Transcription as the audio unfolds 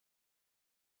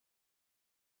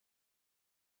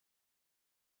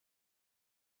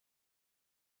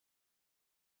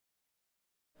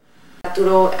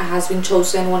Arturo has been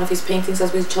chosen, one of his paintings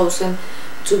has been chosen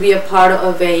to be a part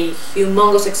of a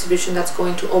humongous exhibition that's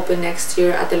going to open next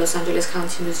year at the Los Angeles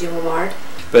County Museum of Art.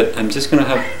 But I'm just going to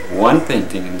have one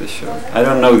painting in the show. I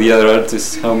don't know the other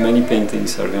artists how many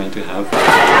paintings are going to have.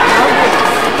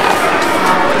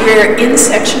 We're in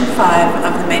Section 5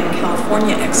 of the Made in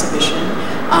California exhibition,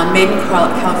 Made in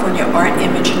California Art,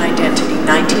 Image and Identity,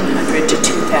 1900 to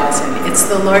 2000. It's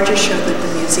the largest show that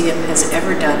the museum has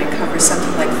ever done. It covers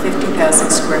something like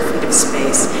 50,000 square feet of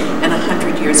space and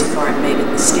 100 years of art made in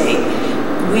the state.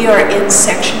 We are in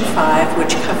Section 5,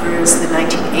 which covers the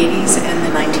 1980s and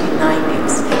the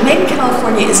 1990s. Made in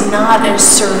California is not a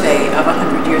survey of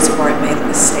 100 years of art made in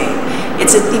the state.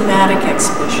 It's a thematic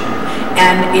exhibition.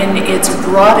 And in its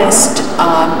broadest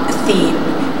theme,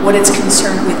 what it's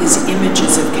concerned with is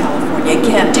images of California,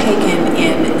 again, taken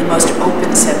in the most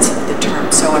open sense of the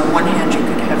term. So on one hand, you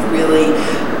could have really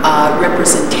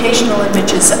representational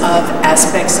images of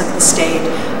aspects of the state,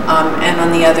 and on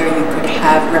the other, you could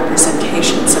have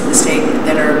representations of the state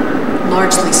that are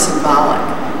largely symbolic.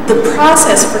 The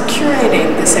process for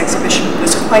curating this exhibition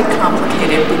was quite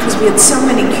complicated because we had so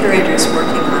many curators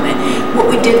working on it. What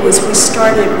we did was we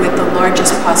started with the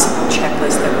largest possible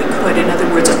checklist that we could. In other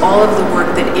words, all of the work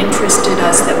that interested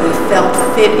us, that we felt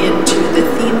fit into the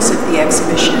themes of the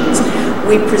exhibitions,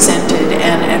 we presented,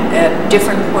 and at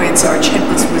different points our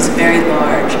checklist was very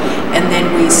large, and then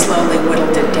we slowly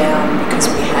whittled it down because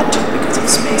we had to, because of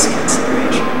space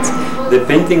considerations. The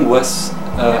painting was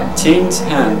changed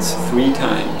hands 3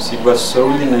 times. It was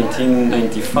sold in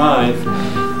 1995,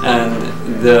 and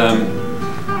the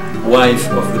wife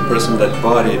of the person that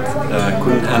bought it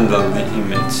couldn't handle the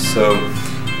image. So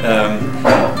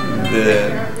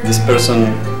this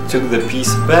person took the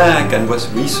piece back and was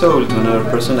resold to another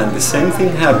person, and the same thing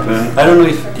happened. I don't know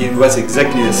if it was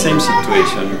exactly the same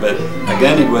situation, but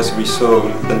again it was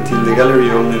resold until the gallery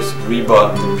owners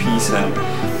rebought the piece, and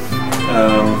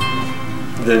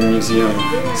the museum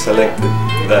selected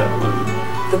that one.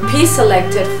 The piece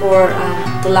selected for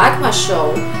the LACMA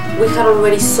show, we had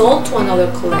already sold to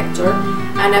another collector,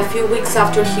 and a few weeks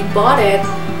after he bought it,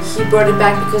 he brought it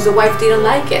back because the wife didn't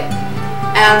like it.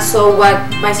 And so what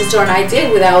my sister and I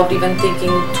did, without even thinking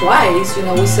twice,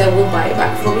 we said, we'll buy it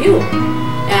back from you.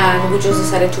 And we just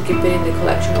decided to keep it in the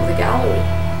collection of the gallery.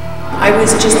 I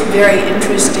was just very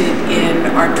interested in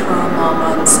Arturo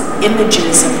Mallmann's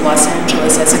images of Los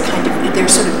Angeles as a kind of,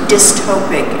 they're sort of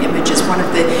dystopic images. One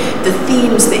of the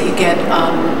themes that you get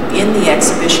in the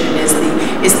exhibition is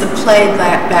the play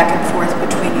back and forth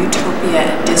between utopia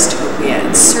and dystopia.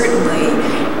 And certainly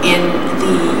in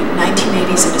the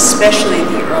 1980s and especially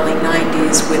the early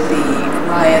 90s, with the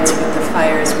riots, with the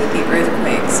fires, with the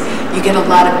earthquakes, you get a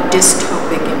lot of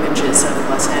dystopic images of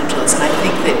Los Angeles. And I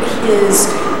think that his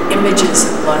images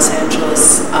of Los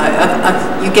Angeles,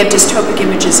 you get dystopic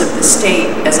images of the state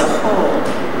as a whole,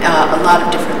 a lot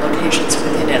of different locations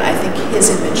within it. I think his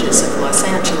images of Los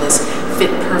Angeles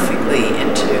fit perfectly